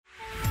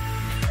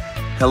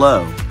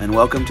Hello, and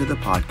welcome to the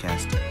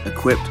podcast,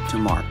 Equipped to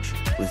March,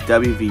 with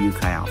WVU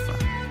Chi Alpha.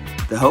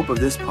 The hope of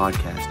this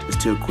podcast is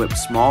to equip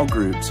small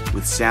groups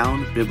with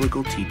sound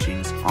biblical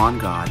teachings on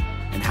God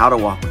and how to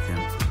walk with Him,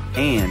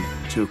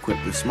 and to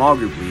equip the small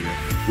group leader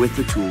with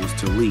the tools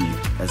to lead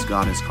as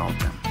God has called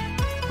them.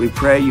 We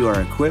pray you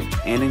are equipped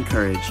and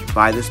encouraged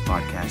by this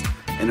podcast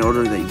in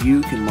order that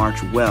you can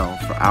march well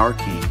for our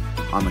King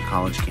on the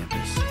college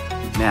campus.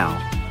 Now,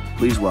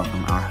 please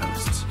welcome our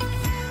hosts.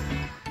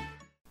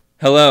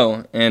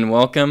 Hello, and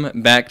welcome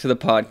back to the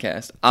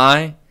podcast.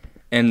 I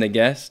am the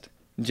guest,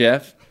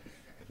 Jeff.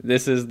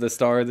 This is the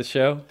star of the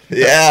show.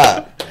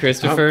 Yeah.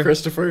 Christopher. I'm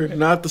Christopher,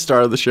 not the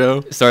star of the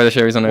show. Star of the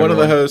show is on One of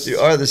the hosts. You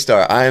are the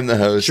star. I am the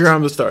host. Sure,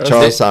 I'm the star.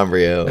 Charles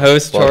Sombrio.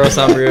 Host, Charles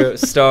Sombrio.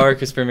 Star,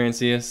 Christopher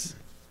Mancius.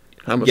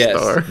 I'm a Guest.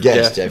 star.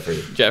 Yes,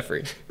 Jeffrey.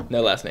 Jeffrey.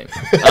 No last name.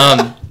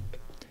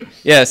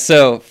 Yeah,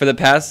 so for the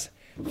past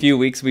few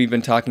weeks, we've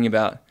been talking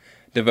about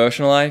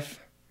devotional life,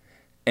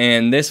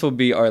 and this will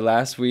be our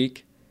last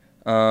week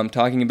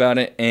talking about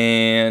it,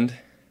 and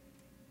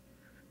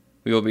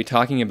we will be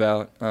talking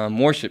about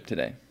worship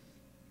today.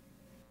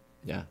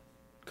 Yeah.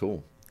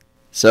 Cool.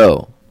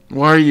 So,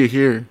 Why are you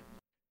here?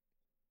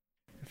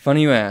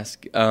 Funny you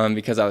ask,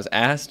 because I was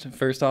asked,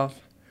 first off,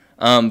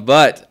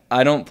 but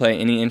I don't play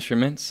any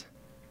instruments,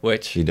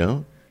 which, you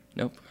don't?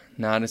 nope,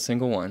 not a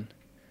single one.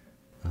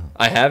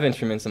 I have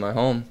instruments in my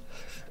home,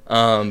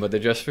 but they're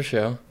just for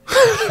show.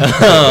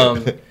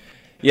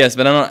 Yes,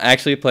 but I don't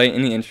actually play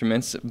any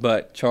instruments,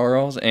 but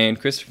Charles and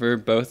Christopher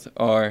both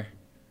are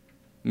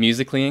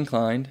musically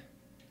inclined.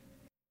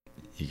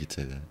 You could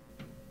say that.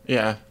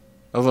 Yeah,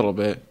 a little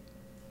bit.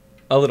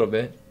 A little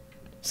bit.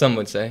 Some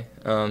would say.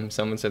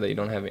 Some would say that you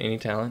don't have any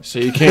talent. So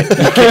you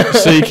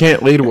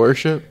can't lead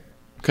worship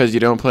because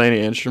you don't play any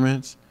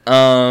instruments.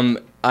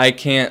 I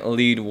can't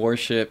lead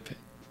worship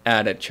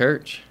at a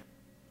church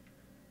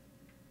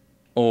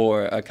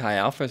or a Chi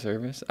Alpha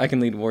service. I can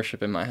lead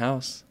worship in my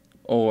house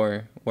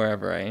or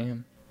wherever I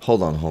am.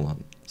 Hold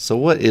on. So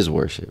what is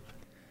worship?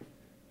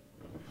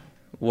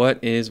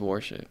 What is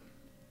worship?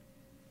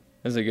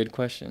 That's a good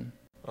question.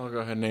 I'll go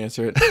ahead and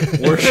answer it.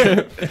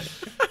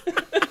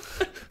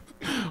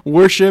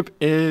 Worship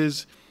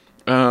is,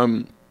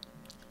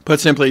 put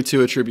simply,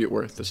 to attribute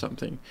worth to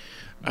something.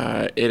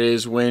 It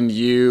is when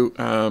you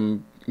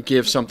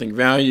give something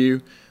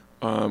value,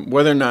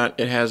 whether or not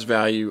it has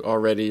value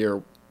already,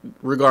 or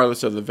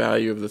regardless of the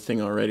value of the thing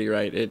already,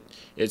 right?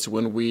 It's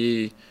when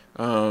we,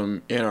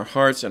 in our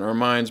hearts and our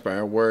minds, by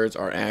our words,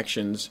 our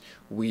actions,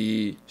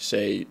 we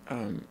say,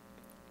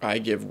 I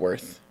give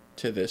worth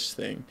to this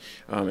thing.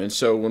 And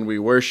so when we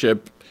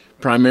worship,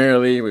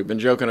 primarily, we've been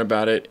joking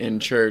about it in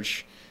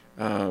church,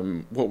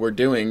 what we're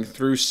doing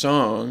through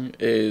song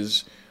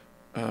is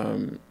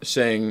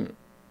saying,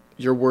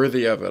 you're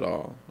worthy of it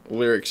all.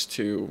 Lyrics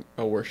to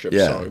a worship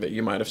song that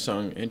you might have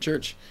sung in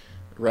church,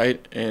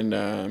 right?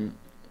 And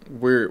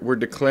we're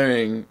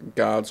declaring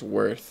God's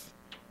worth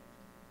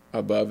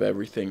above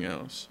everything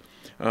else.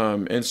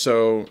 And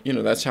so,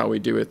 that's how we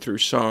do it through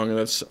song. And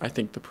that's, I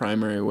think, the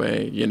primary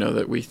way,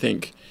 that we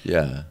think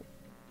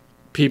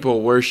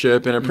people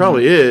worship. And it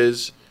probably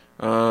is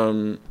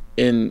in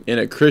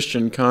a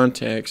Christian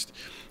context.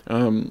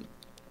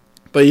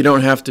 But you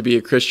don't have to be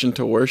a Christian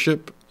to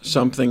worship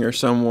something or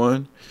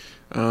someone.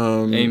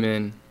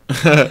 Amen.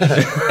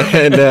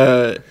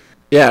 And,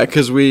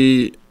 because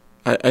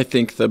I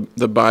think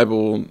the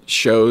Bible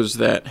shows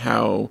that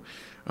how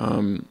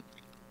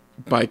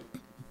by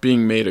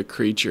being made a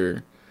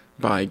creature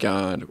by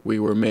God, we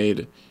were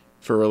made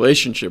for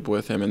relationship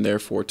with Him and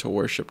therefore to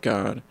worship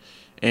God.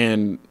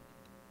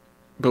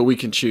 But we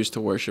can choose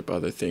to worship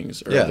other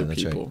things or other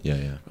people. Right.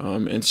 Yeah.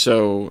 And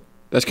so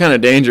that's kind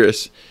of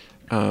dangerous.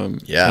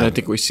 And I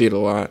think we see it a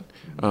lot.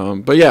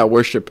 But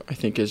worship, I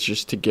think, is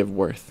just to give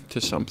worth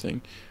to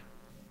something.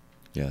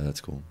 Yeah,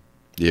 that's cool.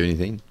 Do you have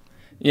anything?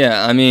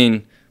 Yeah, I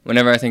mean,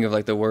 whenever I think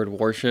of the word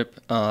worship,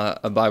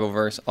 a Bible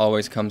verse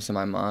always comes to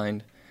my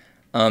mind.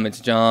 It's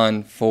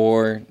John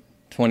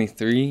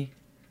 4:23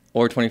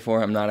 or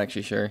 24. I'm not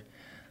actually sure.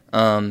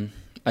 I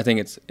think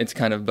it's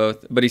kind of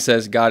both. But he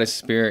says God is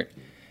spirit,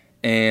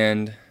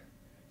 and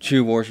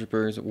true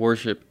worshipers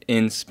worship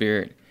in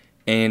spirit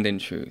and in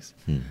truth.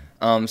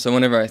 So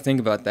whenever I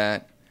think about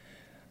that,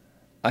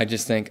 I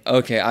just think,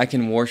 okay, I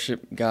can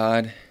worship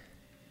God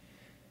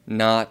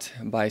not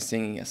by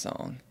singing a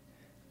song.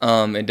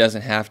 It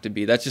doesn't have to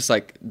be. That's just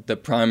the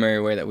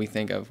primary way that we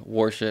think of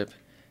worship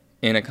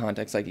in a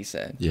context, like you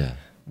said. Yeah.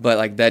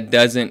 But that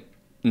doesn't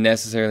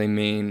necessarily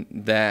mean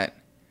that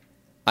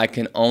I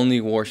can only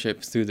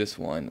worship through this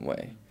one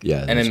way.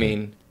 Yeah. And I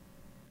mean,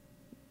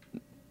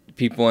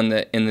 people in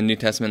the New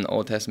Testament and the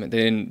Old Testament,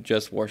 they didn't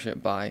just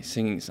worship by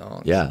singing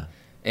songs. Yeah.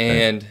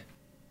 And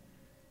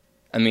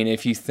I mean,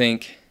 if you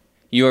think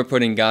you are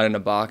putting God in a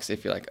box,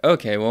 if you're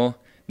okay, well,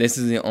 this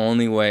is the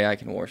only way I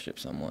can worship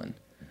someone.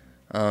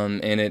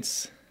 And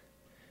it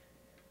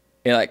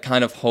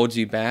kind of holds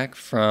you back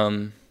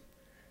from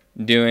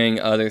doing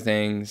other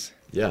things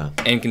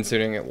and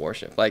considering it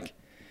worship. Like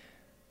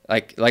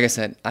I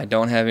said, I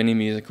don't have any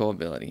musical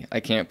ability. I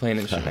can't play an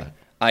instrument.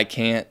 I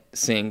can't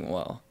sing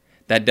well,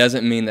 that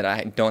doesn't mean that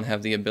I don't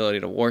have the ability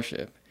to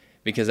worship,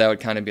 because that would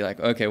kind of be like,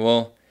 okay,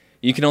 well,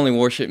 you can only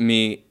worship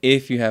me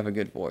if you have a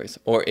good voice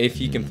or if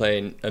you can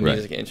play a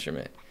music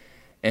instrument.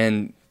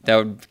 And that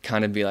would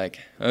kind of be like,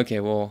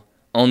 okay, well,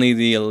 only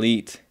the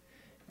elite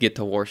get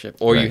to worship,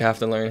 or you have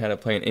to learn how to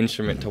play an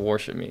instrument to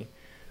worship me,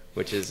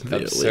 which is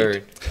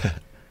absurd.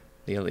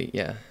 The elite,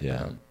 yeah.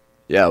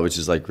 Yeah, which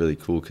is like really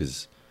cool,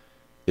 because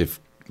if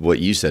what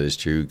you said is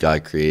true,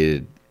 God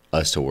created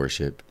us to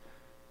worship,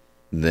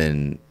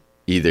 then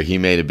either he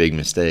made a big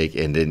mistake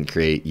and didn't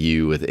create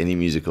you with any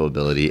musical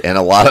ability, and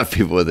a lot of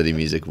people with any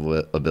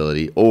musical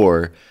ability,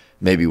 or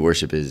maybe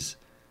worship is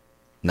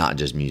not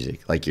just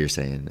music, like you're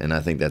saying. And I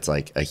think that's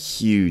like a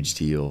huge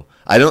deal.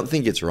 I don't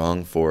think it's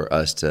wrong for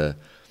us to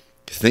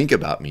think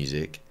about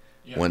music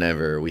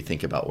whenever we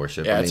think about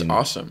worship. Yeah, it's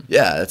awesome.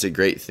 Yeah, that's a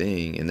great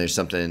thing. And there's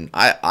something,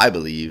 I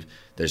believe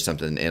there's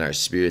something in our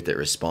spirit that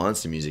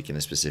responds to music in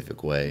a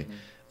specific way,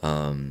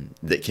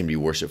 that can be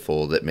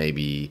worshipful, that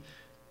maybe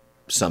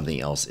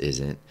something else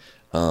isn't.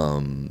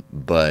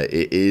 But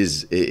it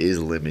is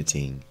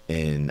limiting,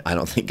 and I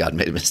don't think God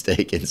made a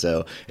mistake. And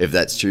so if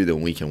that's true,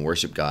 then we can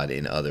worship God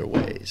in other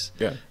ways.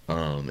 Yeah.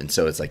 And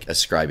so it's like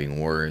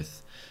ascribing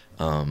worth.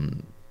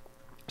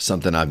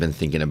 Something I've been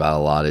thinking about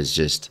a lot is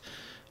just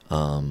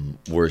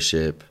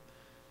worship.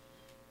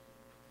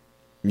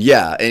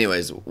 Yeah,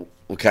 anyways,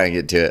 we'll kind of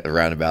get to it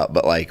roundabout,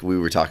 but like we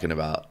were talking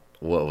about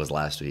what was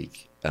last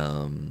week.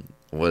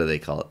 What do they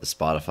call it? The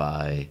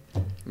Spotify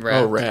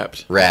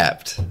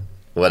Wrapped.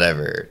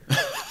 Whatever.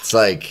 It's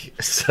like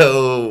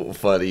so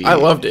funny. I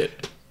loved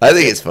it. I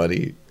think it's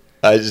funny.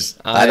 I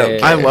don't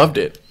care. I loved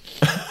it.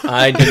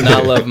 I did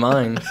not love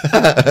mine.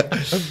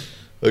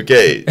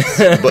 Okay,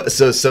 but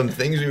so some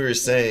things we were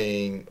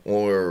saying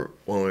when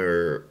we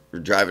were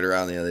driving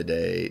around the other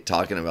day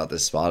talking about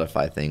this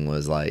Spotify thing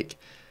was like,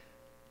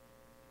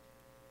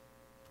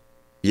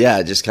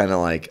 yeah, just kind of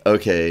like,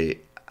 okay,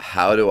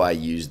 how do I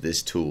use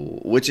this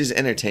tool, which is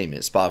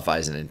entertainment? Spotify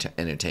is an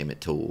entertainment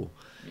tool.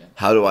 Yeah.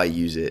 How do I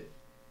use it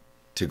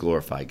to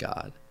glorify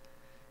God?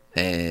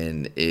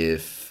 And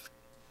if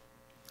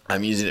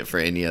I'm using it for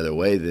any other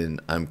way, then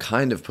I'm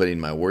kind of putting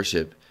my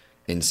worship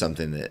in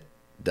something that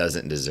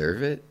doesn't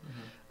deserve it.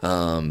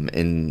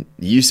 And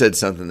you said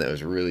something that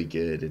was really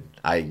good, and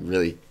I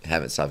really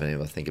haven't stopped being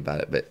able to think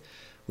about it, but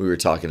we were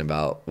talking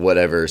about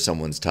whatever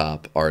someone's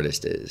top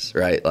artist is,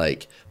 right?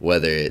 Like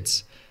whether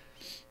it's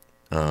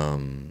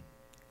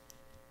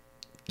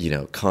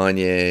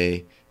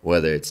Kanye,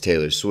 whether it's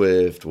Taylor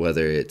Swift,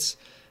 whether it's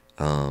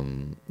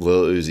Lil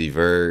Uzi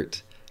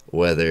Vert,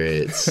 whether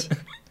it's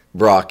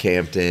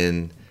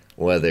Brockhampton,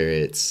 whether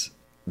it's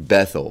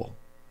Bethel,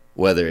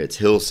 whether it's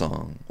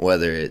Hillsong,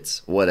 whether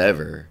it's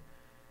whatever.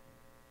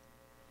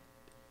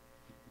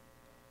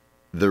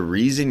 The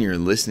reason you're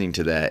listening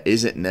to that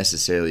isn't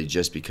necessarily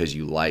just because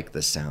you like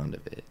the sound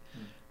of it.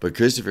 But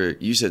Christopher,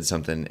 you said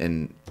something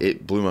and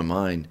it blew my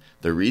mind.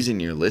 The reason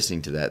you're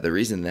listening to that, the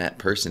reason that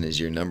person is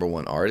your number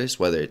one artist,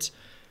 whether it's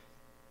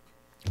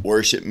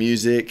worship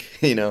music,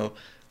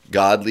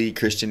 godly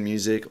Christian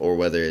music, or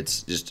whether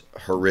it's just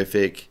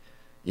horrific,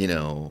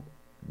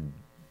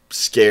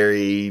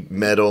 scary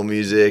metal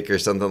music or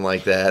something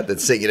like that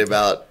that's singing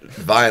about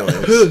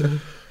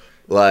violence.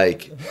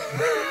 Like,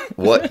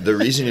 what the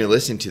reason you're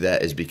listening to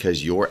that is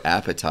because your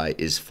appetite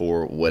is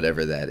for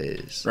whatever that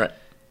is. Right.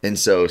 And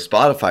so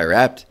Spotify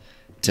Wrapped,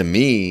 to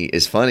me,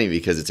 is funny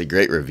because it's a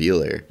great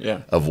revealer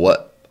of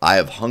what I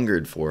have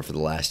hungered for the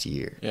last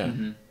year. Yeah.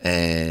 Mm-hmm.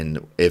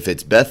 And if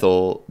it's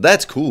Bethel,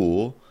 that's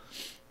cool.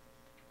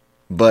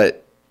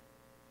 But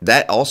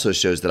that also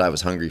shows that I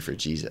was hungry for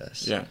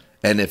Jesus. Yeah.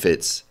 And if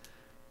it's,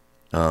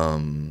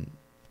 I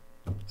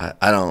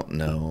don't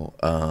know,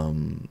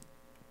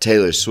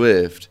 Taylor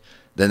Swift,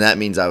 then that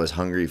means I was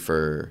hungry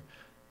for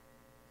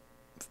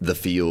the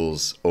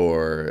feels,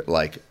 or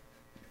like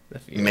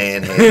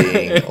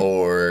manhandling,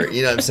 or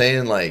you know what I'm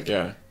saying, like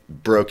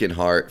Broken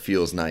Heart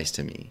feels nice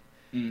to me.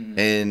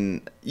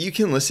 And you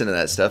can listen to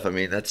that stuff. I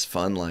mean, that's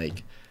fun,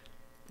 like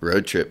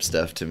road trip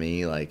stuff to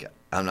me. Like,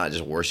 I'm not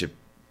just worship,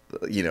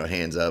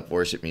 hands up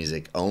worship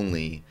music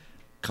only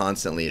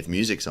constantly. If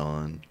music's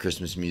on,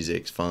 Christmas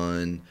music's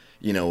fun,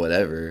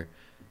 whatever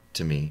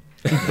to me.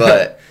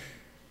 But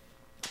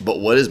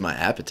what is my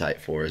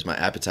appetite for? Is my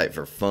appetite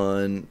for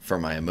fun, for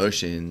my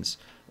emotions,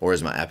 or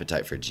is my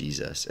appetite for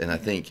Jesus? And I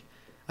think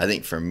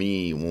for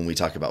me, when we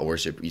talk about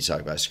worship, you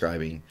talk about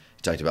ascribing, you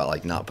talked about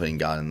like not putting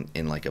God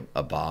in like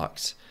a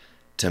box.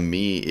 To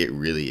me, it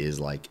really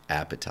is like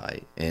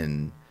appetite.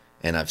 And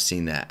I've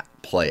seen that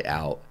play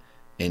out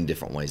in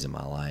different ways in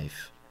my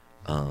life.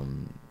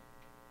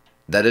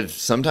 That have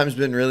sometimes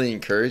been really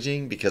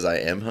encouraging because I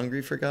am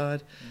hungry for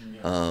God.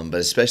 But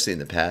especially in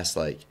the past,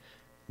 like,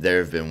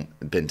 there have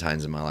been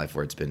times in my life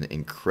where it's been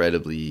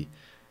incredibly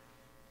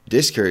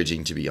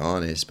discouraging, to be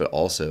honest, but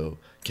also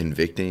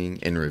convicting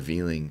and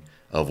revealing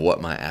of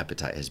what my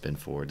appetite has been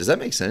for. Does that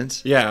make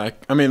sense? Yeah.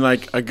 I mean,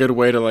 like, a good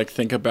way to like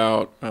think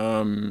about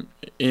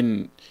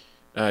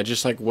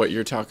just like what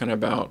you're talking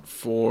about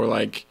for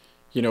like,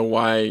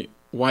 why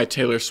why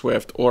Taylor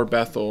Swift or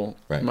Bethel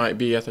Right. might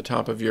be at the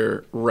top of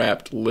your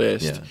Wrapped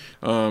list,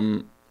 Yeah.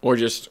 or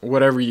just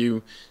whatever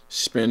you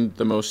spend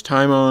the most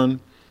time on,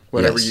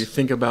 whatever Yes. you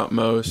think about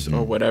most,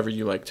 or whatever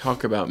you like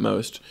talk about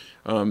most.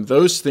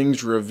 Those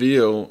things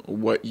reveal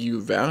what you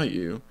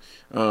value,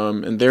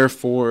 and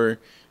therefore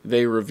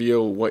they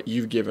reveal what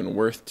you've given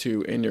worth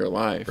to in your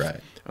life. Right.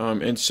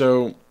 And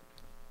so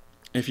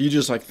if you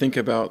just like think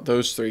about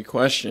those three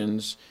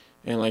questions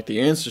and like the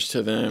answers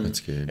to them, That's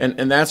good.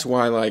 and that's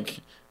why like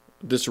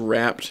this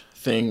Wrapped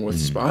thing with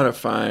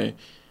Spotify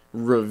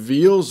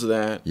reveals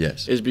that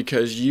Yes. is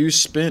because you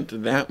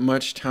spent that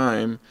much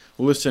time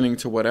listening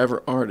to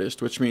whatever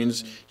artist, which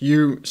means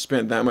you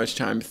spent that much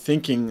time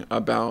thinking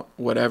about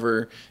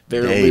whatever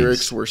their Days.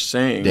 lyrics were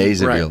saying.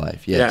 Days of your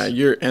life, yes.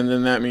 Yeah, and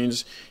then that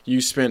means you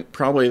spent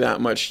probably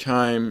that much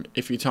time,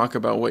 if you talk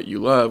about what you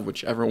love,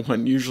 which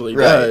everyone usually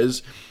Right.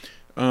 does,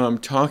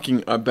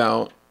 talking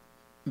about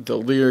the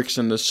lyrics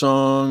in the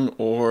song,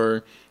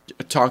 or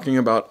talking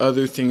about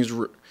other things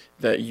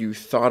that you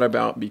thought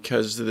about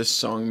because this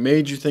song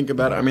made you think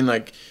about it. I mean,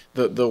 like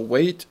the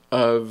weight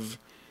of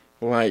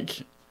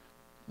like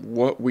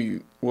what we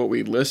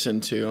listen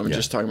to. I'm Yeah.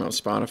 just talking about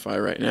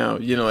Spotify right now.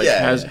 You know, like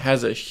Yeah.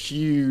 has a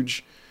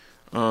huge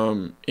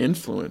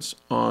influence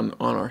on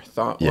our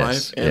thought Yes.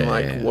 life and Yeah,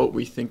 like yeah, yeah. what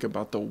we think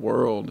about the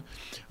world.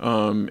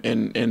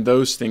 And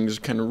those things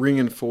can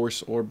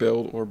reinforce or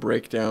build or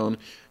break down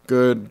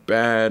good,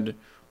 bad,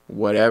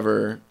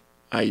 whatever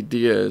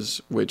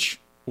ideas, which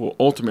will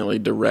ultimately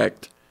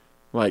direct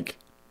like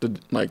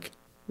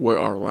where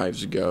our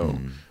lives go.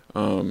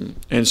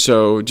 And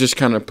so just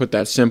kind of put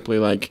that simply,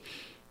 like,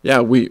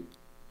 yeah,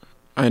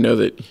 I know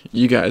that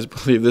you guys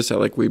believe this, that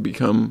like we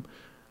become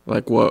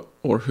like what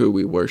or who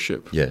we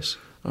worship. Yes.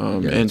 Yeah,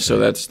 And that's so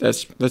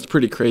right. that's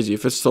pretty crazy.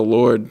 If it's the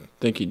Lord,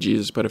 thank you,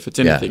 Jesus. But if it's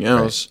anything right.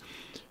 else,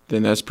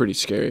 then that's pretty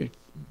scary.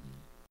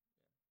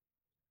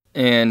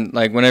 And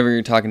like whenever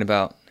you're talking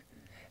about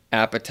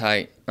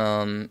appetite,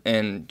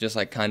 and just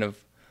like kind of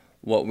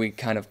what we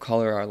kind of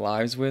color our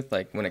lives with,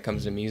 like when it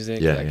comes to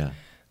music, Yeah, like, yeah.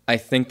 I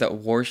think that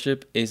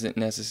worship isn't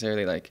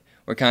necessarily like,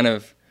 we're kind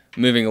of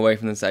moving away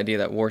from this idea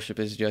that worship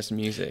is just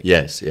music.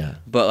 Yes, yeah.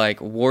 But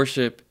like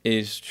worship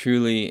is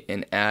truly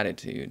an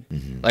attitude.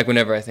 Mm-hmm. Like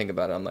whenever I think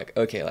about it, I'm like,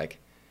 okay, like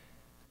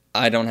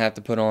I don't have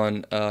to put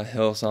on a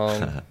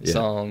Hillsong Yeah.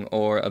 song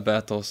or a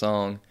Bethel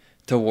song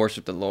to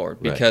worship the Lord.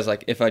 Right. Because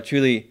like if I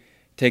truly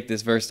take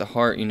this verse to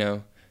heart, you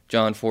know,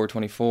 John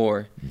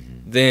 4:24,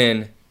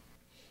 then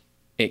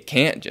it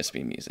can't just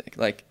be music.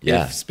 Like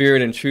Yeah. if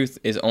spirit and truth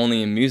is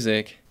only in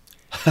music,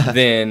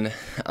 then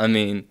I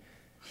mean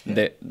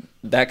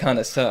that kind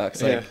of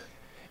sucks. Like Yeah.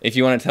 if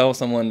you want to tell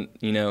someone,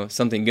 you know,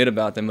 something good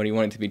about them, but you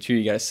want it to be true,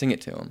 you got to sing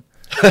it to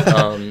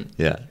them.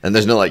 Yeah. And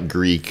there's no like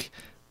Greek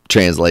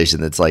translation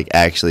that's like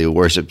actually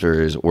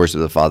worshipers worship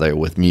the Father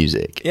with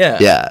music. Yeah.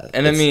 Yeah.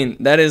 And I mean,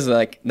 that is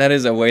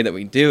a way that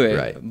we do it,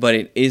 Right. but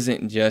it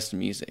isn't just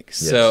music. Yes,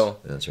 So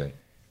that's right.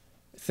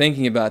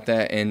 thinking about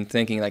that and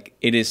thinking like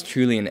it is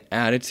truly an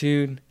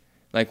attitude,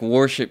 like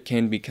worship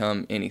can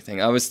become anything.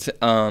 I was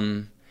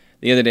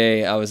the other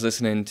day I was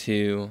listening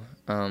to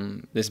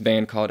this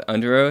band called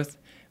Under Oath,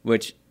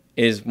 which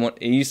is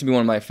it used to be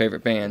one of my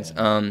favorite bands.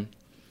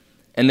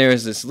 And there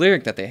was this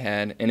lyric that they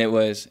had, and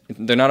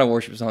they're not a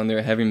worship song, they're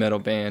a heavy metal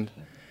band,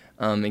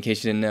 in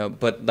case you didn't know.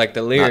 But like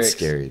the lyrics, Not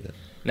scary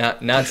though.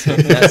 not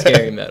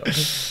scary metal.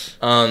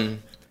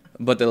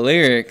 But the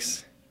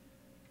lyrics,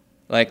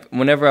 like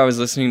whenever I was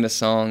listening to the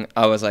song,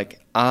 I was like,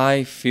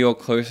 I feel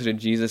closer to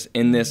Jesus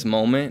in this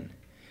moment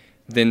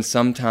than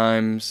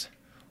sometimes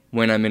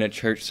when I'm in a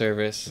church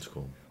service, That's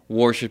cool.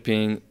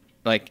 worshiping,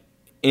 like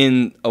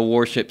in a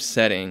worship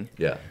setting.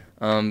 Yeah.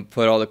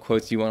 Put all the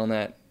quotes you want on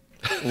that.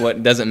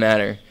 What doesn't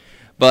matter.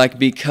 But like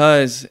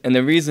and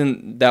the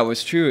reason that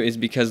was true is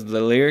because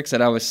the lyrics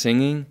that I was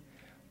singing,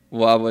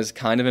 well, I was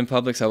kind of in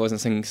public, so I wasn't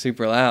singing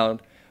super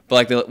loud.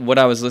 But like what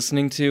I was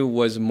listening to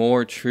was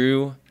more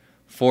true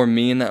for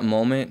me in that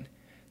moment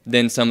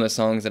than some of the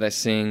songs that I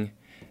sing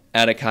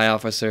at a Chi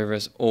Alpha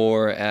service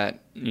or at,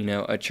 you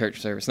know, a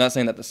church service. Not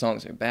saying that the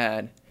songs are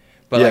bad,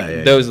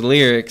 but those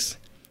lyrics,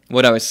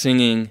 what I was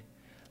singing,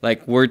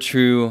 like were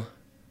true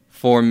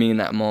for me in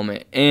that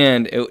moment.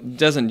 And it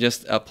doesn't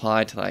just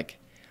apply to like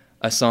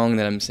a song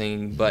that I'm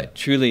singing, but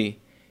truly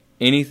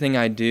anything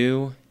I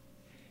do,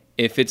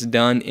 if it's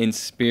done in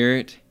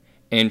spirit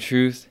and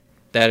truth,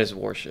 that is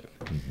worship.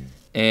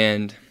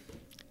 And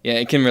yeah,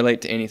 it can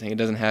relate to anything. It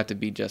doesn't have to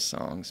be just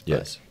songs. But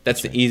Yes,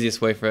 that's the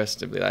easiest way for us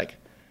to be like,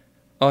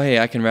 oh, hey,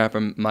 I can wrap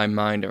my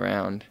mind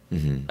around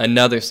Mm-hmm.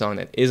 another song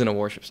that isn't a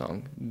worship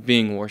song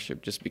being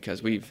worship, just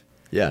because we've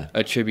Yeah.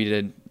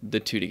 attributed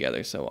the two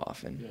together so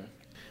often. Yeah.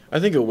 I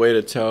think a way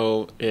to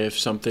tell if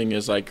something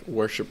is like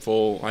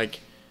worshipful, like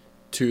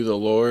to the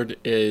Lord,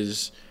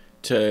 is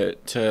to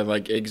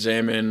like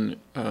examine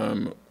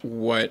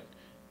what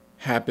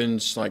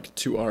happens like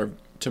to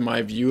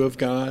my view of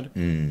God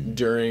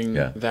during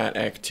Yeah. that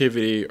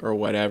activity or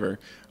whatever.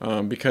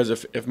 Because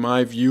if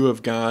my view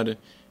of God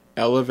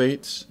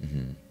elevates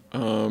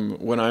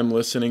when I'm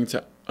listening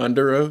to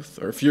under oath,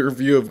 or if your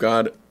view of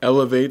God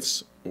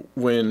elevates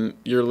when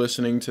you're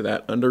listening to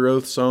that under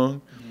oath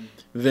song,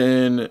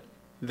 then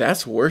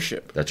that's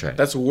worship. That's right.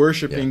 That's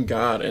worshiping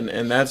God,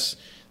 and that's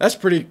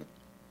pretty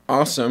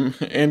awesome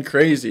and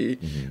crazy,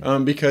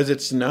 because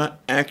it's not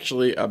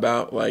actually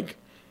about like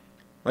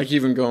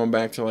even going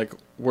back to like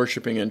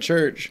worshiping in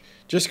church.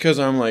 Just because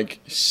I'm like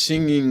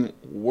singing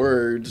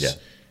words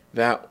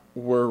that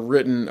were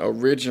written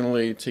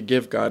originally to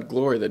give God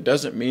glory, that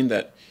doesn't mean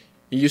that.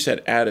 You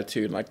said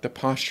attitude, like the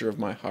posture of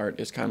my heart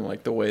is kind of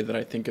like the way that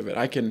I think of it.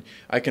 I can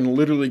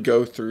literally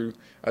go through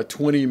a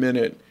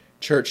 20-minute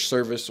church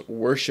service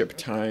worship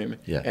time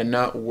and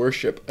not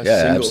worship a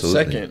single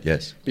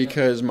second,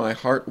 because my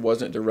heart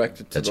wasn't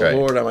directed to the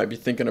Lord. I might be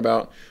thinking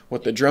about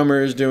what the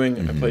drummer is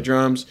doing. I play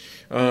drums.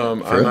 I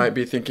might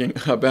be thinking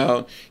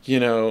about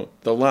the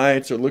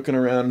lights, or looking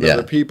around at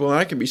other people. And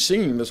I can be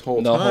singing the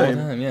whole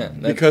time,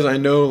 because I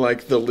know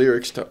like the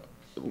lyrics to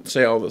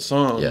say all the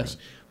songs.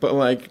 But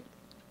like,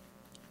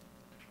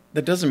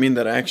 that doesn't mean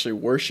that I actually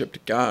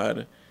worshipped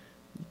God.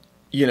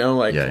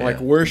 Like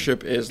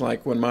worship is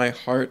like when my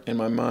heart and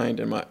my mind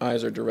and my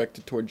eyes are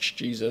directed towards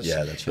Jesus.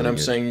 Yeah, that's really and I'm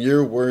good. Saying,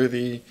 you're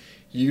worthy,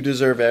 you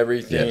deserve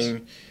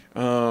everything.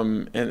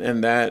 Yes.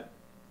 And that,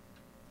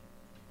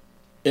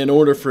 in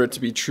order for it to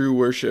be true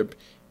worship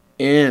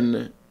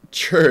in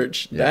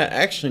church, that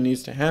actually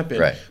needs to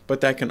happen. Right.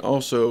 But that can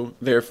also,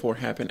 therefore,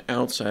 happen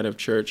outside of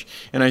church.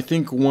 And I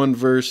think one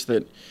verse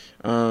that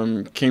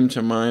came to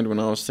mind when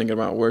I was thinking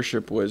about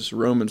worship was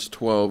Romans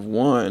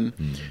 12:1,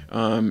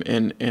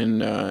 and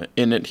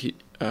in it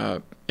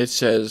it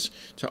says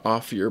to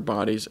offer your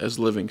bodies as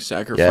living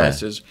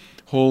sacrifices,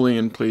 holy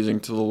and pleasing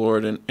to the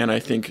Lord. And I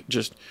think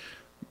just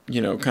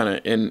kind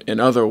of in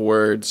other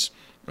words,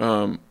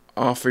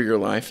 offer your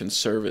life in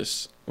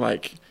service,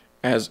 like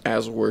as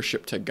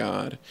worship to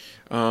God,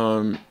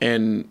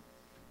 and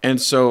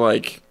so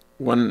like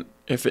when.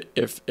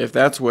 If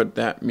that's what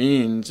that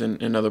means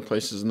in other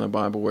places in the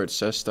Bible where it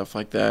says stuff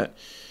like that,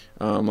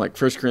 like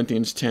 1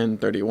 Corinthians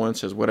 10:31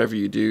 says, whatever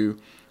you do,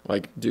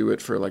 like do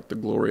it for like the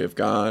glory of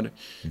God,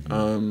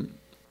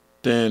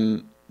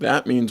 then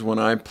that means when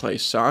I play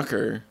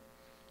soccer,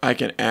 I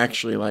can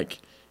actually like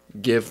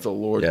give the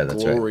Lord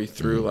glory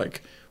through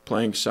like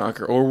playing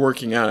soccer or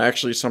working out.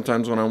 Actually,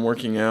 sometimes when I'm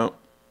working out,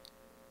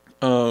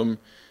 I'm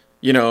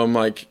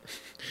like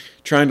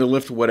trying to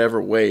lift whatever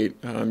weight.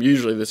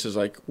 Usually this is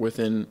like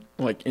within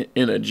like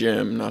in a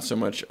gym, not so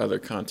much other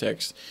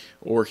context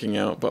working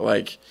out, but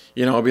like,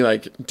 I'll be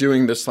like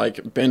doing this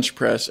like bench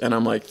press and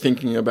I'm like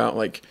thinking about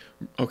like,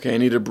 okay, I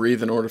need to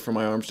breathe in order for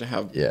my arms to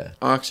have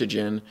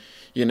oxygen,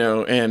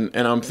 and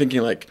I'm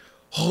thinking like,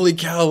 holy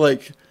cow,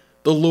 like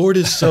the Lord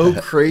is so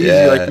crazy,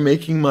 like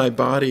making my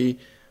body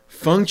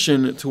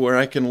function to where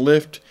I can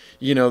lift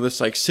this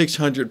like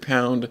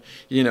 600-pound,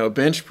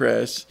 bench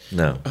press.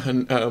 No.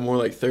 More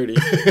like 30.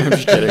 I'm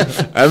just kidding.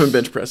 I haven't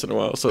bench pressed in a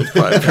while, so it's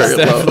probably very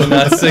low.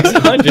 Not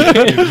 600.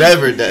 You've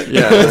never done.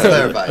 Yeah, let's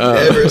clarify.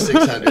 Never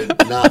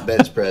 600, not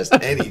bench pressed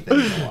anything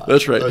in a while.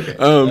 That's right.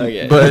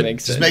 Okay. But that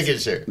makes just sense. making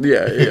sure.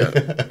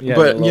 Yeah.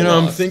 But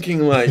I'm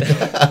thinking like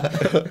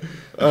a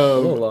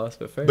little lost,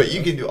 but fair. But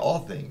you can do all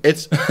things.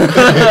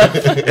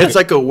 It's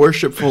like a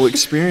worshipful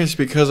experience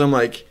because I'm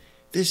like,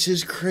 this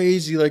is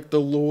crazy. Like the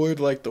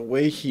Lord, like the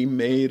way He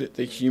made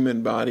the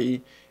human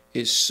body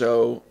is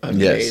so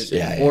amazing.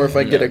 Yes. Or if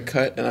I get a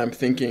cut and I'm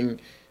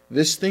thinking,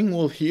 this thing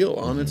will heal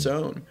on its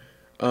own.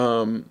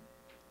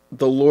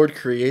 The Lord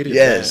created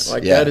that.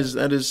 Like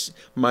that is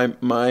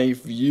my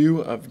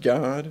view of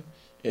God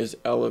is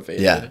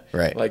elevated. Yeah,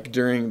 right. Like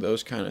during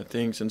those kind of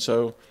things. And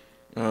so,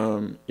 I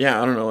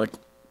don't know. Like,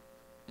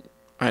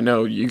 I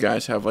know you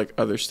guys have like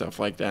other stuff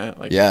like that.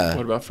 Like,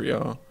 what about for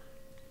y'all?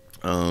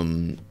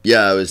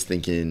 I was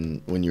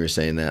thinking when you were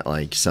saying that,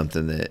 like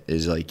something that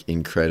is like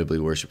incredibly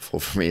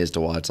worshipful for me is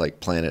to watch like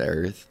Planet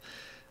Earth,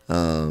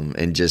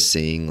 and just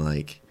seeing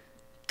like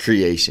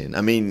creation.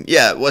 I mean,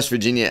 West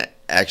Virginia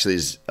actually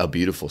is a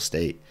beautiful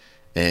state.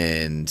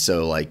 And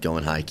so like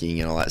going hiking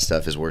and all that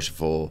stuff is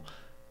worshipful.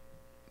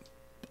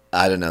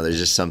 I don't know. There's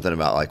just something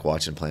about like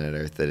watching Planet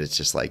Earth that it's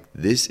just like,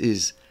 this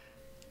is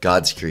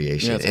God's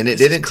creation. And it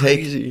didn't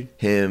take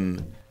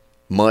him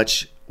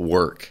much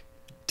work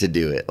to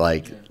do it.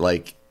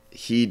 Like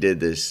he did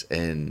this,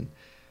 and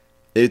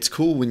it's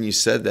cool when you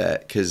said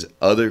that, because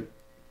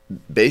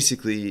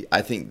basically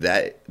I think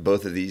that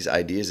both of these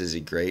ideas is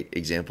a great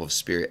example of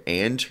spirit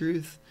and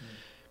truth,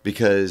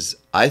 because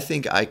I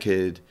think I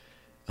could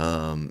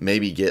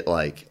maybe get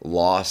like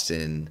lost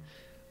in,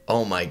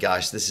 oh my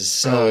gosh, this is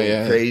so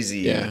crazy.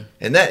 Yeah.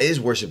 And that is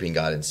worshiping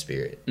God in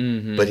spirit.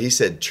 Mm-hmm. But he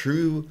said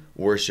true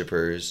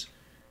worshipers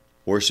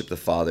worship the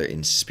Father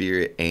in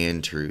spirit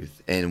and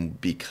truth. And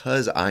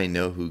because I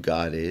know who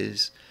God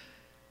is,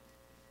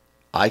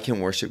 I can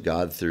worship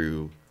God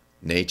through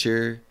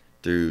nature,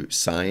 through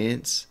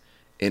science,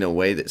 in a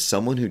way that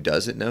someone who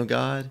doesn't know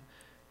God,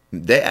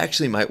 they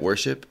actually might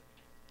worship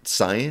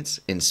science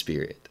in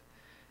spirit.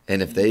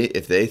 And if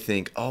they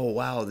think, oh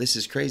wow, this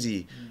is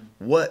crazy,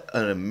 what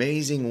an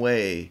amazing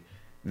way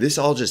this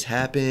all just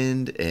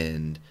happened,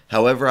 and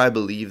however I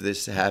believe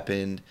this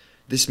happened,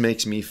 this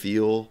makes me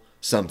feel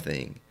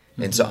something.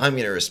 And so I'm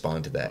going to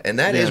respond to that. And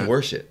that is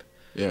worship.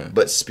 Yeah.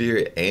 But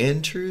spirit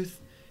and truth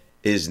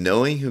is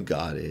knowing who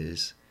God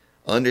is,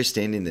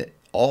 understanding that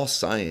all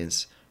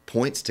science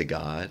points to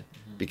God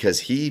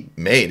because he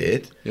made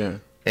it,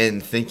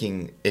 and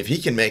thinking if he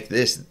can make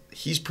this,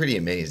 he's pretty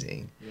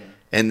amazing. Yeah.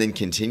 And then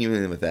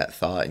continuing with that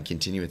thought and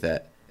continue with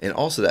that, and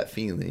also that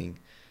feeling,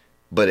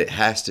 but it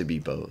has to be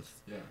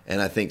both. Yeah.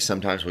 And I think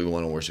sometimes we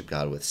want to worship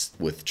God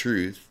with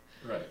truth.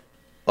 Right.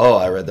 Oh,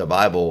 I read the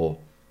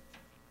Bible.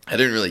 I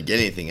didn't really get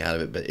anything out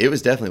of it, but it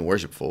was definitely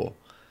worshipful.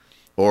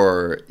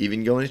 Or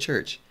even going to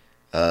church,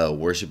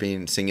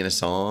 worshiping, singing a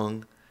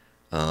song.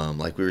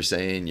 Like we were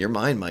saying, your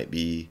mind might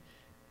be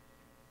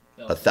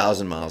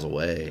 1,000 miles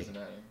away.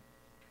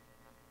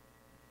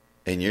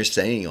 And you're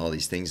saying all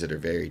these things that are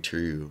very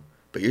true,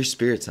 but your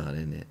spirit's not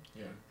in it.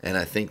 Yeah. And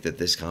I think that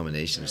this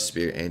combination of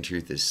spirit and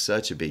truth is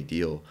such a big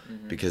deal,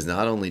 because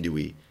not only do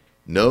we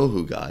know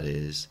who God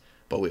is,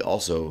 but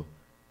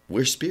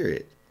we're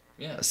spirit.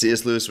 Yeah.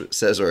 C.S. Lewis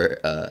says we're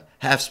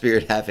half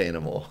spirit, half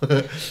animal.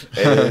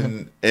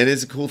 and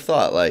it's a cool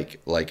thought.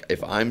 Like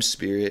if I'm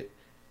spirit,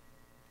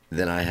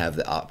 then I have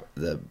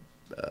the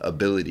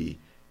ability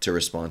to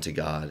respond to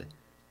God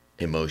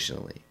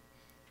emotionally.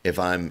 If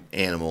I'm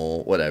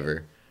animal,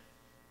 whatever,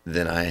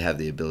 then I have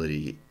the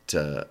ability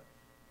to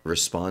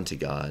respond to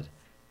God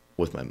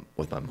with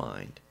my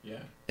mind.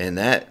 Yeah. And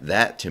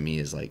that to me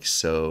is like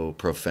so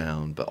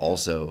profound, but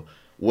also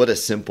what a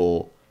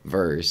simple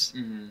verse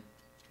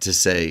to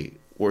say,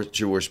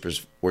 true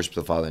worshipers worship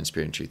the Father in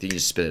spirit and truth. You can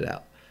just spit it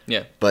out.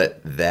 Yeah.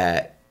 But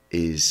that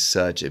is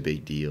such a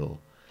big deal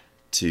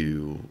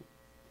to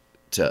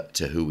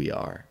who we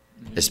are,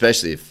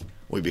 especially if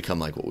we become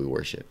like what we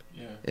worship.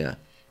 Yeah. Yeah.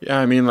 Yeah,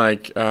 I mean,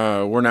 like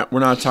we're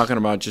not talking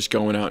about just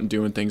going out and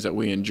doing things that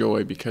we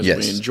enjoy because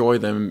we enjoy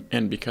them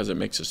and because it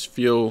makes us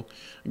feel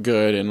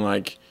good, and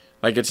like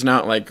it's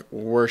not like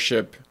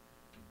worship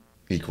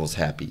equals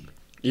happy.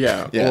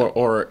 Yeah.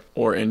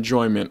 Or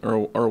enjoyment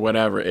or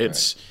whatever.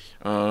 It's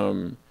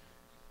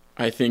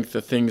I think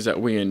the things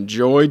that we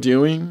enjoy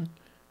doing,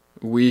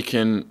 we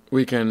can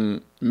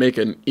make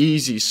an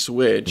easy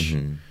switch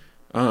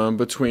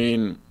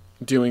between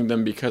doing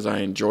them because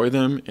I enjoy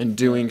them and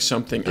doing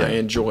something I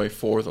enjoy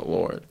for the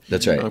Lord.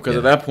 That's right. Because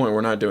at that point,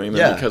 we're not doing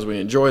them because we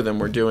enjoy them.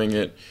 We're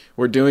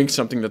doing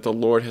something that the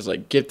Lord has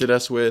like gifted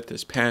us with,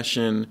 this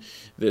passion,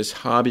 this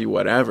hobby,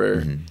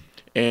 whatever,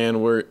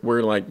 and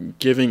we're like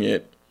giving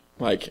it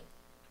like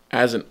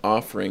as an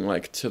offering,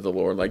 like to the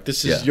Lord. Like,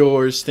 this is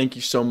yours. Thank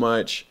you so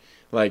much.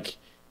 Like,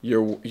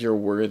 you're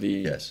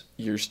worthy. Yes.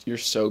 You're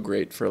so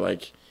great for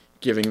like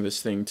giving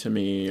this thing to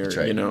me,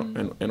 or you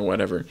know, and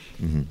whatever.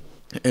 Mm-hmm.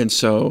 And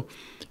so,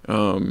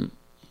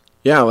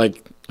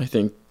 like, I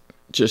think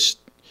just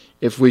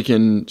if we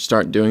can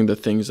start doing the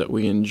things that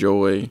we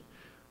enjoy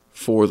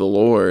for the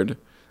Lord,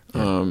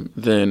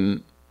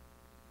 then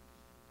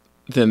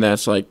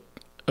that's like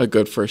a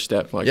good first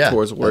step, like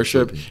towards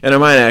worship. Absolutely. And it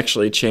might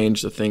actually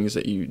change the things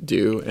that you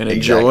do and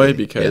enjoy,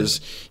 because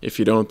if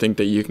you don't think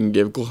that you can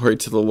give glory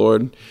to the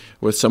Lord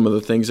with some of the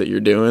things that you're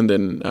doing,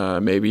 then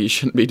maybe you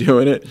shouldn't be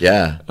doing it.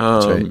 Yeah.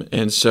 That's right.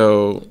 And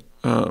so,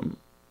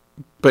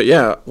 but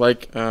yeah,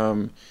 like,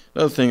 another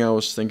thing I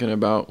was thinking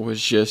about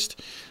was just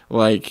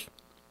like,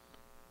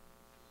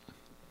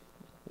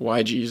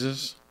 why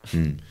Jesus?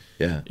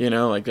 Yeah. You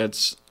know, like,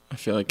 that's, I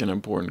feel like, an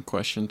important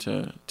question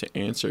to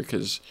answer,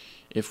 because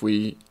if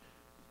we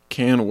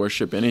can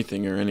worship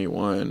anything or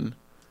anyone,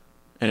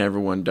 and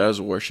everyone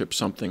does worship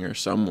something or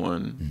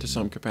someone to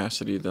some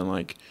capacity, then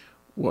like,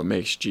 what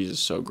makes Jesus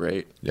so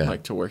great?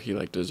 Like, to where he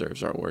like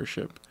deserves our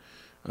worship.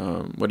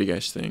 What do you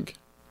guys think?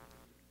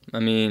 I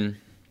mean,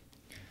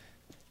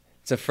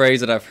 it's a phrase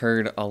that I've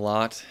heard a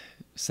lot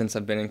since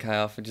I've been in Chi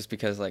Alpha, just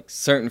because like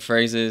certain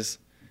phrases,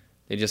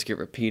 they just get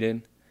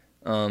repeated,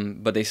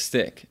 but they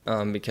stick,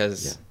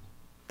 because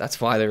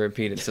that's why they're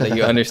repeated, so that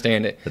you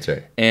understand it. That's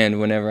right. And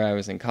whenever I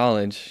was in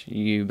college,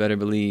 you better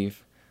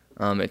believe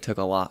it took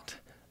a lot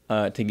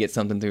to get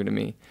something through to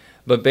me.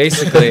 But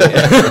basically,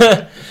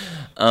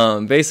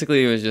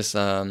 basically it was just,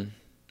 I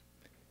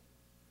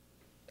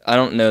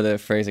don't know the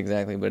phrase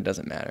exactly, but it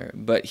doesn't matter.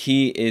 But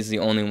he is the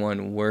only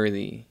one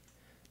worthy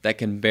that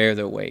can bear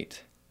the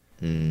weight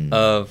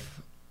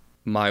of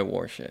my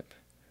worship.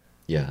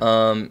 Yeah.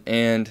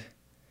 And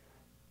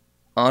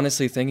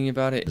honestly, thinking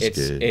about it,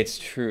 it's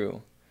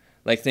true.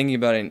 Like, thinking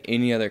about it in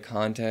any other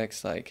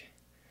context, like,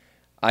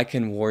 I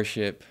can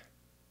worship,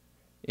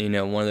 you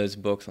know, one of those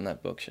books on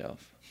that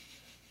bookshelf.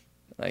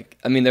 Like,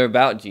 I mean, they're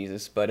about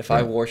Jesus, but if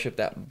I worship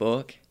that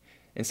book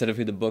instead of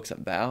who the book's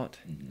about,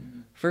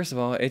 first of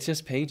all, it's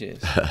just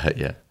pages.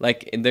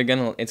 Like,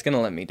 it's gonna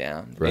let me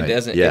down. Right.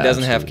 It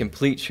doesn't have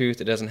complete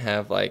truth. It doesn't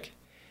have like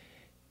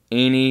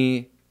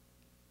any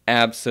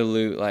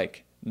absolute,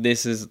 like,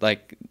 this is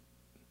like,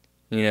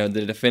 you know,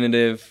 the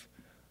definitive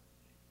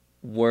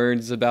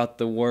words about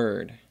the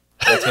word.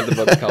 That's what the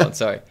book's called.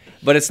 Sorry,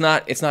 but it's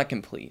not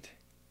complete.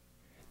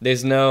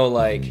 There's no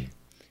like,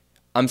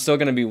 I'm still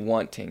going to be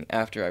wanting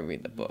after I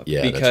read the book.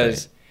 Yeah, that's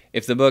because right.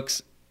 if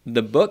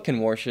the book can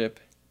worship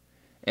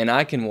and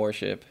I can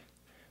worship,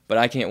 but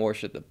I can't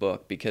worship the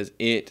book because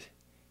it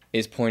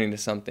is pointing to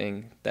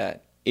something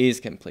that is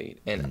complete,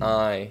 and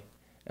I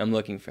am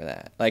looking for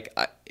that.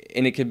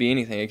 And it could be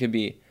anything. It could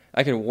be,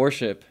 I could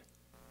worship,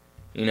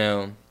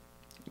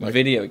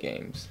 video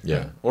games.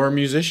 Yeah. Or a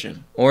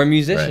musician. Or a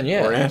musician, Right.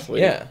 yeah. Or an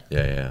athlete. Yeah.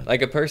 Yeah.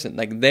 Like a person.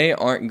 Like, they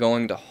aren't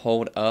going to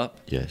hold up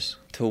Yes.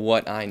 to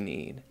what I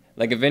need.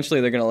 Like, eventually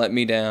they're going to let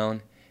me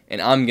down,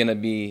 and I'm going to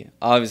be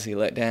obviously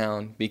let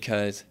down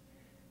because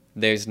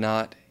there's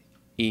not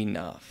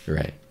enough.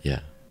 Right. Yeah.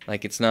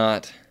 Like, it's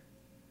not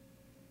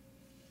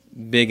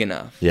big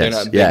enough. Yes. They're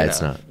not big Yeah, enough.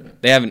 it's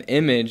not. They have an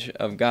image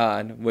of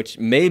God, which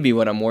may be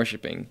what I'm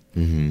worshiping,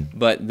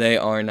 but they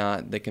are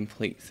not the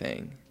complete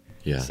thing.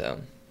 Yeah.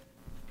 So,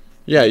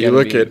 Yeah, you gotta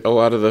look be- at a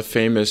lot of the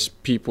famous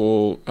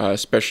people,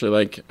 especially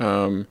like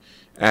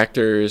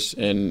actors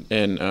and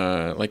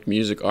like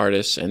music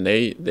artists, and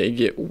they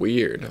get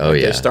weird. Oh,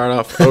 Like, yeah. They start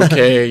off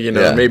okay,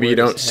 Yeah. maybe you Weird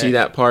don't as see heck.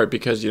 that part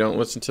because you don't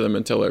listen to them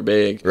until they're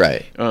big.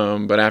 Right.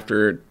 But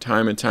after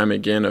time and time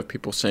again of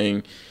people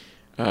saying,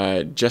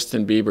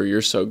 Justin Bieber,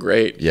 you're so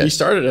great. He Yes.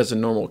 started as a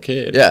normal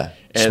kid. Yeah.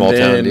 And Small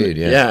then, town dude.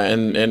 Yeah.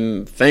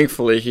 and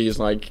thankfully he's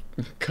like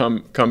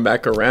come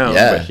back around.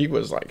 Yeah. But he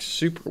was like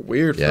super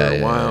weird for Yeah, a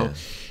yeah, while. yeah.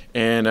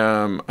 And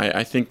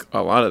I think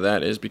a lot of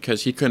that is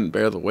because he couldn't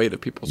bear the weight of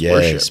people's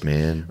Yes, worship.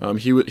 man.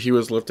 He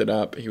was lifted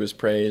up, he was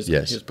praised,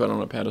 Yes. he was put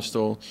on a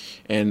pedestal,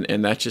 and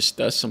that just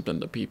does something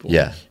to people.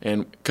 Yeah.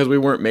 And because we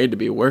weren't made to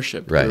be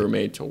worshipped, Right. we were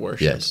made to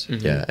worship. Yes.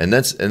 Yeah. And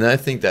I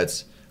think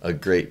that's a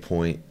great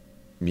point,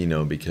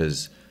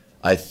 because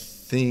I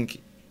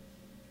think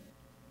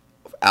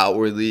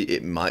outwardly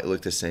it might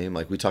look the same.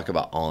 Like, we talk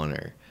about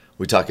honor,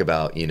 we talk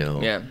about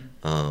yeah.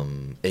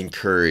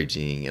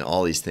 encouraging and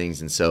all these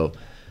things, and so,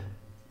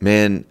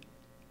 man,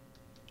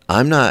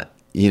 I'm not,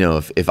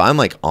 if I'm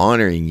like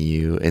honoring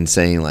you and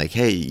saying like,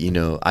 hey,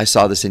 I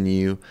saw this in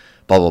you,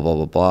 blah blah blah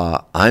blah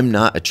blah, I'm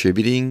not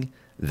attributing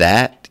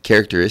that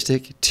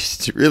characteristic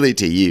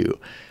to you.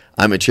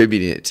 I'm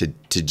attributing it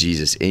to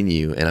Jesus in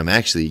you, and I'm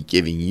actually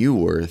giving you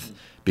worth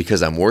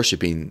because I'm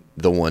worshiping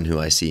the one who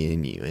I see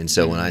in you. And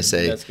so when I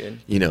say, That's good.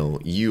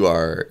 you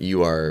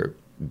are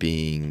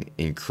being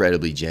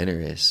incredibly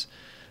generous,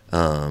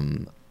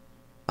 I'm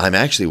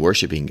actually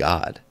worshiping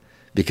God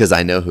because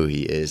I know who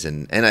he is.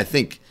 And I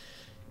think,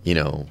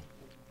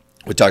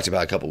 we talked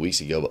about a couple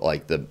weeks ago, but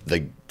like the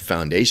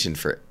foundation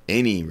for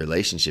any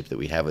relationship that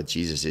we have with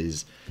Jesus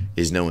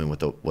is knowing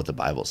what the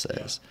Bible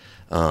says.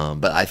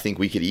 But I think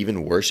we could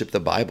even worship the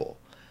Bible.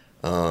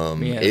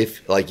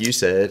 If, like you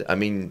said,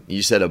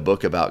 you said a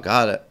book about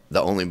God,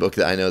 the only book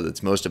that I know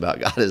that's most about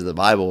God is the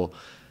Bible.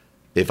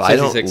 If I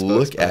don't 66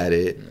 look books, at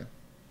it,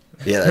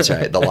 yeah, that's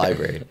right, the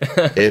library.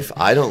 If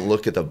I don't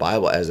look at the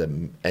Bible as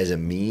a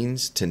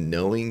means to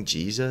knowing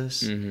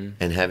Jesus and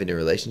having a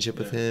relationship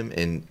with him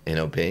and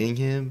obeying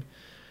him,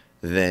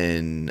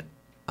 then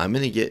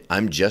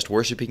I'm just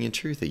worshiping in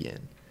truth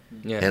again.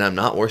 Yeah. And I'm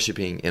not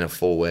worshiping in a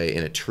full way,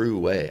 in a true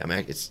way. I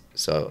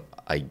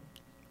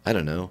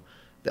don't know.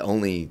 The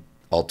only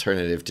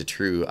alternative to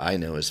true I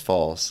know is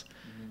false.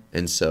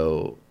 And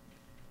so,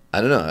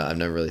 I don't know. I've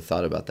never really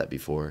thought about that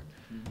before.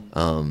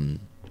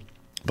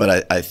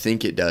 But I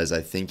think it does.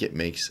 I think it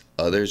makes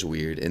others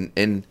weird.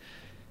 And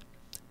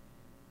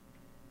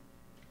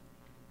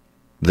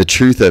the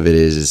truth of it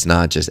is, it's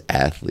not just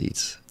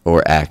athletes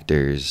or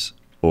actors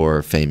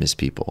or famous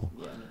people.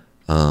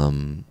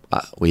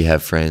 We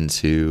have friends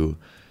who,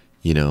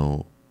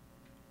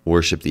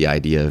 worship the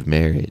idea of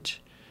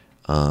marriage,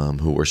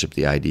 who worship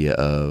the idea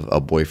of a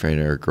boyfriend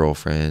or a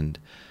girlfriend.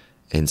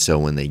 And so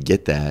when they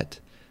get that,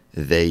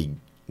 they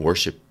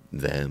worship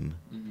them,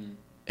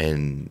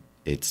 and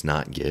it's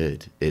not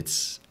good.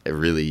 It's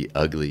really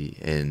ugly.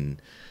 And,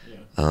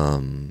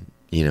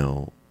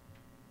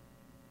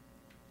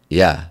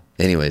 yeah.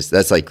 Anyways,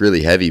 that's like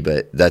really heavy,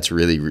 but that's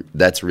really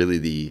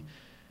the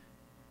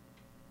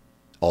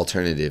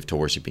alternative to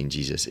worshiping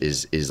Jesus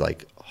is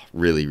like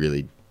really,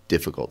 really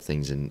difficult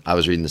things. And I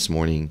was reading this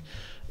morning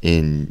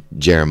in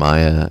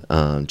Jeremiah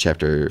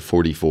chapter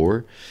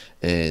 44,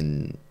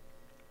 and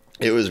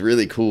it was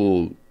really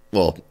cool.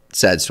 Well,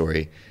 sad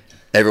story.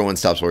 Everyone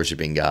stops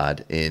worshiping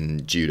God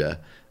in Judah.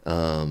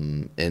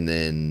 And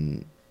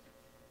then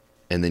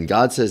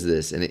God says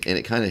this, and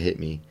it kind of hit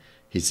me.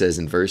 He says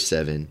in verse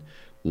 7,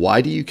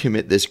 "Why do you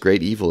commit this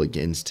great evil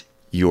against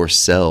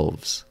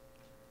yourselves?"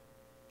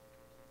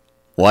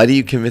 Why do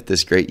you commit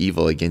this great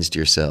evil against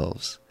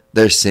yourselves?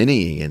 They're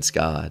sinning against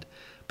God,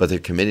 but they're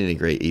committing a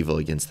great evil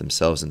against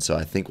themselves. And so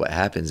I think what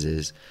happens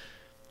is,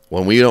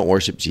 when we don't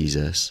worship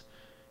Jesus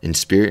in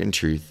spirit and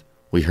truth,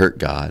 we hurt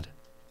God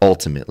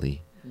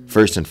ultimately,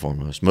 first and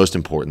foremost, most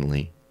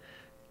importantly,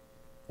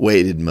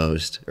 weighted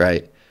most,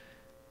 right?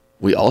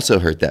 We also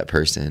hurt that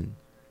person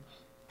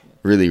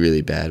really,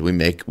 really bad.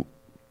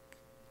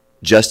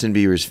 Justin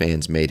Bieber's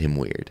fans made him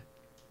weird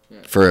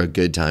for a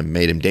good time,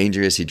 made him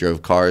dangerous. He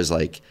drove cars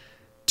like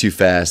too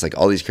fast, like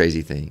all these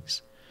crazy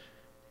things.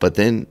 But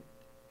then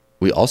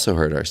we also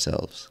hurt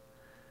ourselves.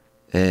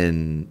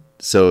 And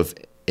so if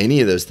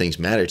any of those things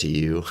matter to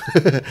you,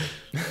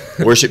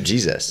 worship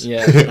Jesus.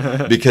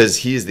 Yeah. Because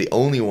he is the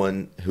only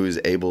one who is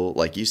able,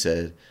 like you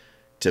said,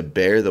 to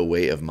bear the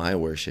weight of my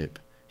worship.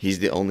 He's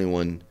the only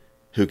one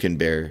who can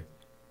bear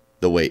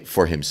the weight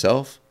for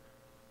himself,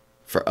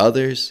 for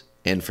others,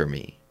 and for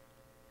me.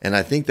 And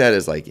I think that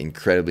is like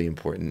incredibly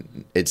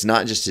important. It's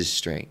not just his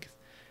strength.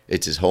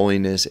 It's his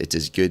holiness. It's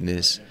his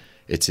goodness.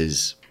 It's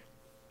his,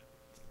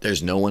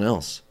 there's no one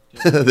else.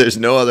 There's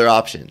no other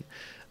option.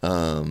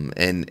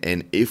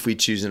 And if we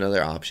choose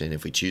another option,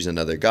 if we choose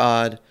another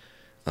God,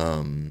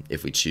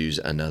 if we choose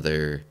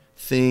another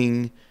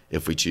thing,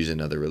 if we choose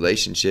another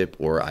relationship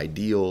or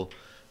ideal,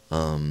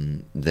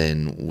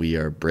 then we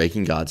are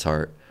breaking God's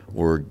heart.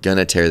 We're going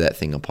to tear that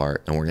thing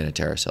apart, and we're going to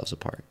tear ourselves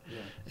apart.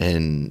 Yeah.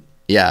 And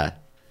yeah.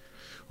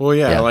 Well,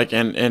 yeah, like,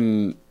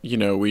 and you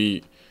know,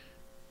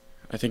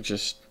 I think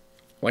just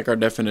like our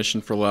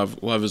definition for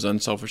love is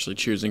unselfishly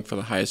choosing for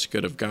the highest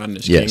good of God and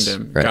his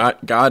kingdom.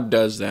 Right. God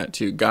does that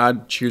too.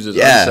 God chooses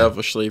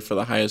unselfishly for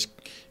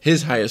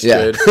his highest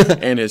good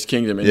and his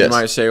kingdom. And you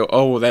might say,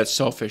 oh, well, that's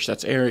selfish,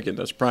 that's arrogant,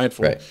 that's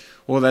prideful. Right.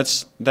 Well,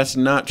 that's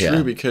not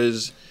true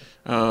because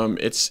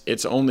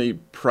it's only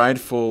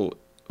prideful,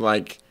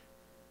 like,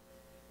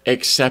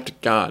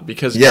 accept God,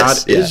 because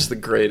God is the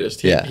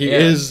greatest. He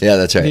is. Yeah,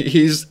 that's right.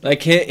 He's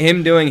like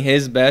him doing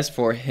his best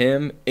for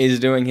him is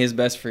doing his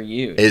best for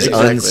you. Is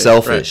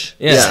unselfish.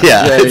 Right.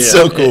 It's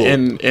so cool.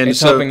 And it's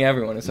so, helping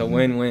everyone. It's a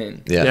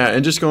win-win. Yeah,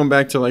 and just going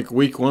back to like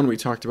week 1, we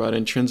talked about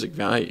intrinsic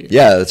value.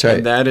 Yeah, that's right.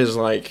 And that is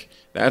like,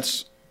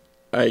 that's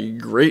a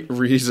great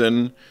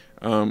reason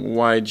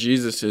why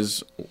Jesus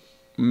is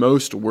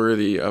most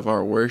worthy of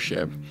our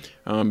worship,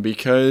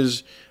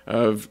 because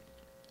of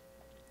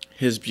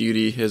his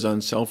beauty, his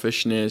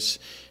unselfishness,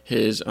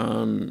 his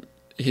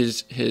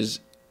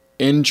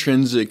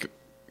intrinsic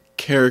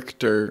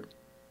character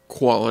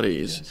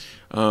qualities,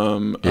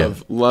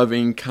 of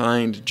loving,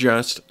 kind,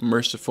 just,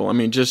 merciful. I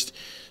mean, just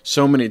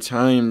so many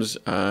times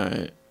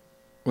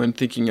when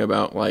thinking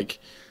about like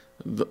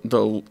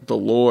the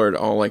Lord,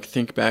 I'll like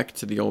think back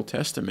to the Old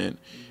Testament.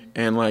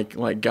 And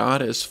like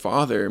God as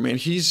Father, man,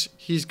 he's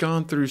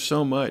gone through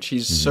so much.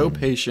 He's so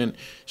patient,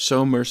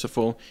 so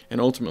merciful, and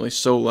ultimately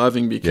so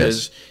loving.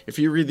 Because if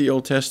you read the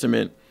Old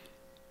Testament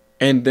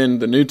and then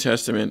the New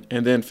Testament,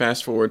 and then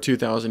fast forward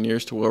 2,000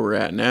 years to where we're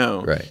at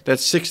now,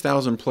 that's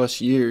 6,000 plus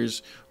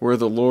years where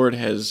the Lord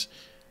has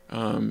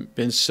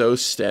been so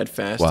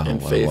steadfast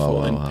and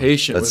faithful and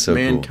patient with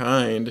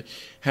mankind,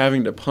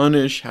 having to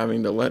punish,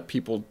 having to let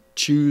people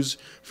choose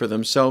for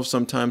themselves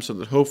sometimes, so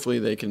that hopefully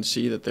they can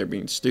see that they're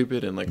being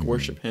stupid and like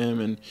worship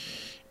him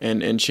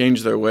and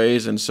change their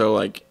ways. And so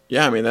like,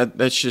 yeah, I mean,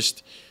 that's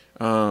just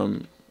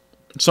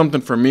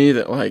something for me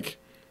that like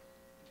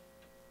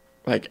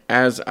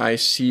as I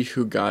see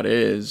who God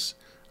is,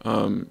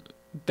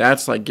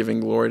 that's like giving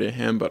glory to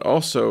him. But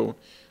also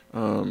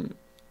I'm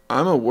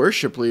a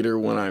worship leader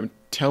when I'm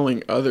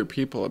telling other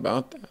people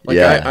about that. Like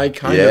I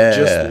kind of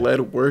just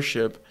led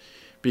worship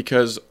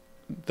because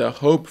the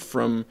hope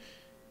from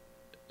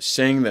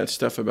saying that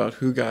stuff about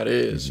who God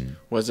is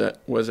was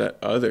that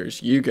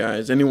others, you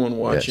guys, anyone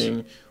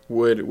watching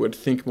would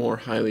think more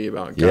highly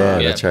about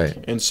God. Yeah, that's right.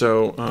 And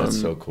so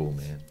that's so cool,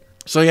 man.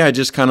 So yeah,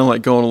 just kind of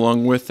like going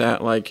along with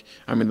that, like,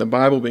 I mean, the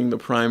Bible being the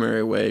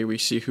primary way we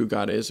see who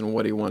God is and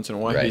what he wants and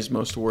why he's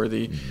most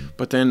worthy.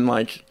 But then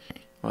like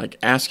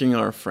asking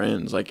our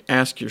friends, like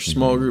ask your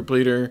small group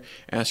leader,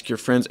 ask your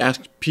friends,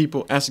 ask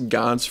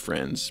God's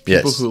friends,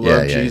 people who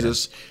love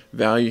Jesus,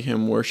 value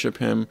him, worship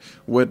him,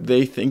 what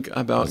they think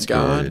about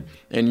God,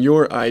 and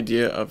your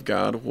idea of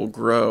God will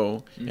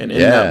grow. And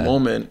in that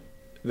moment,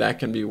 that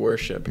can be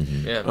worship.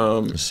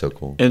 It's so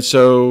cool. And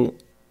so,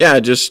 yeah,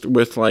 just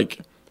with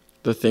like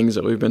the things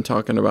that we've been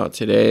talking about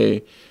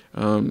today,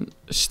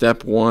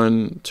 step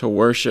 1 to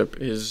worship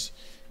is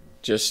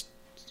just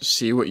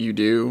see what you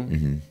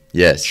do.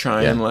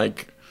 Try and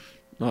like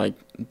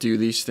do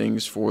these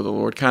things for the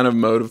Lord. Kind of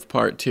motive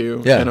part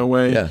 2 in a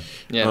way.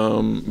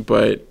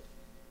 But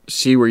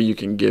see where you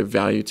can give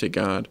value to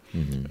God,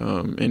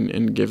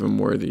 and give him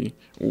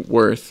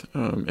worth.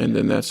 And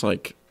then that's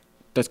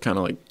kind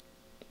of like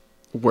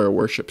where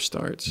worship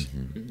starts.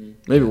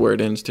 Maybe where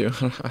it ends too.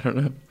 I don't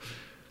know.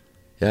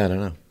 Yeah, I don't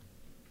know.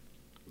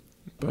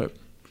 But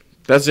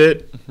that's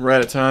it. We're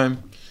out of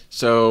time.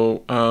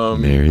 So,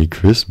 Merry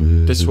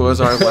Christmas. This was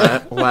our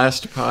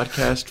last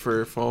podcast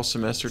for fall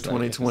semester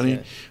 2020.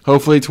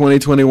 Hopefully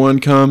 2021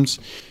 comes.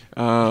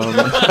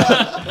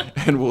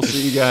 And we'll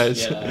see you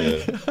guys in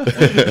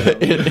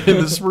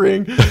the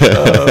spring.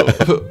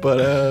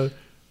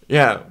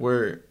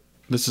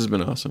 This has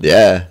been awesome.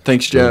 Yeah.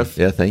 Thanks, Jeff.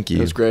 Yeah, thank you.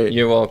 It was great.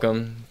 You're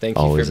welcome. Thank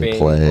you Always for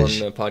being a on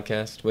pleasure. the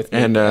podcast with me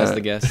And, as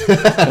the guest.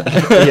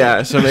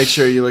 So make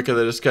sure you look at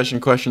the discussion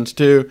questions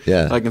too.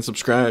 Like and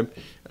subscribe.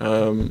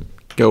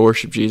 Go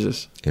worship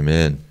Jesus.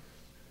 Amen.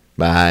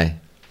 Bye.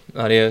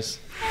 Adios.